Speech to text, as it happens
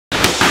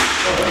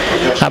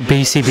at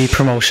BCB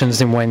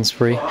Promotions in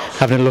Wednesbury,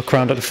 having a look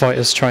around at the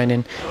fighters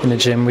training in the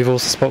gym. We've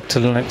also spoke to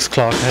Lennox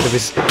Clarke ahead of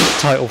his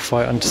title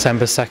fight on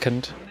December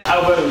 2nd.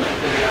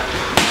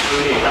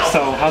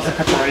 So, how's the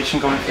preparation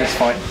going for this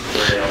fight?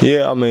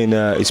 Yeah, I mean,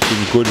 it's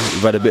been good.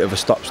 We've had a bit of a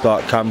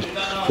stop-start camp,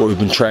 but we've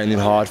been training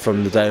hard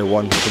from the day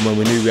one. From when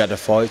we knew we had a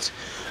fight,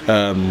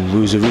 we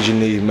was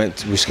originally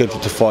we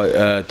scheduled to fight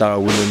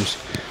Darryl Williams,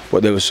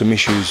 but there were some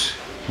issues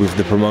with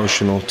the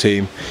promotional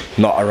team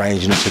not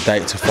arranging us a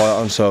date to fight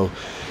on. So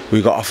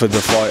we got offered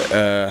the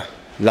fight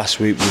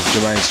last week with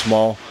Jahmaine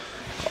Smyle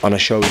on a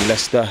show in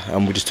Leicester,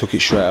 and we just took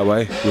it straight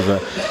away.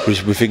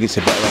 We think it's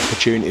a better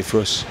opportunity for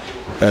us,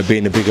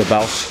 being a bigger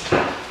bout.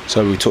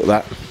 So we took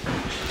that.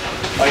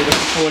 Are you looking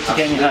forward to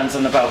getting your hands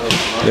on the belt?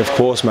 Yeah, of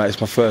course, mate. It's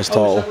my first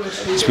title.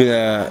 It's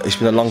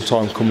been a long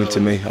time coming to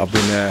me. I've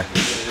been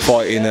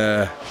fighting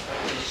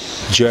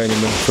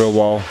journeyman for a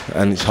while,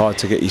 and it's hard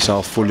to get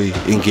yourself fully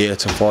in gear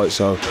to fight.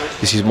 So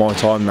this is my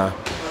time now.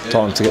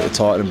 Time to get the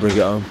title and bring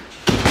it home.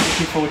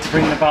 Looking forward to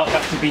bringing the belt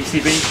back to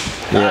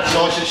BCB. Yeah.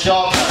 Nice and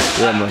sharp.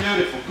 Yeah, man.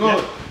 Beautiful.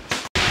 Good.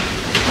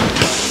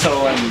 So,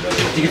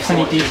 do you give us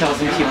any details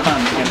into your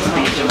plans against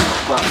Beijing?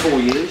 About 4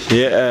 years.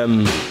 Yeah.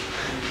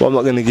 Well, I'm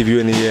not going to give you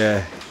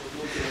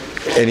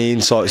any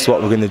insights to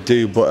what we're going to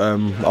do, but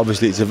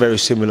obviously it's a very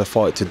similar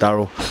fight to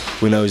Darryl.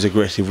 We know he's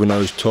aggressive, we know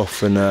he's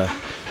tough, and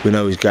we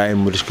know his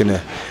game. We're just going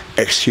to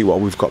execute what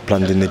we've got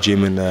planned in the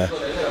gym, and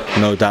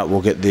no doubt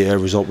we'll get the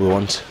result we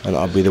want, and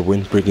that'll be the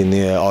win, bringing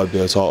the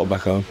IBO title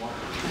back home.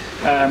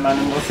 And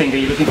another thing, are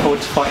you looking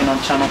forward to fighting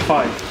on Channel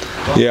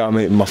 5? Yeah, I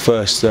mean, my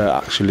first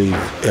actually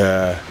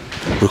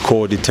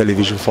recorded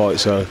television fight,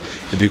 so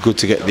it'd be good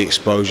to get the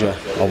exposure.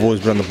 I've always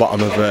been on the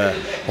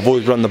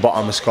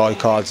bottom of Sky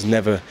cards,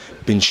 never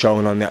been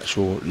shown on the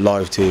actual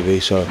live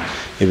TV, so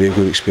it'd be a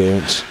good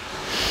experience.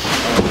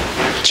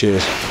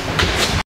 Cheers.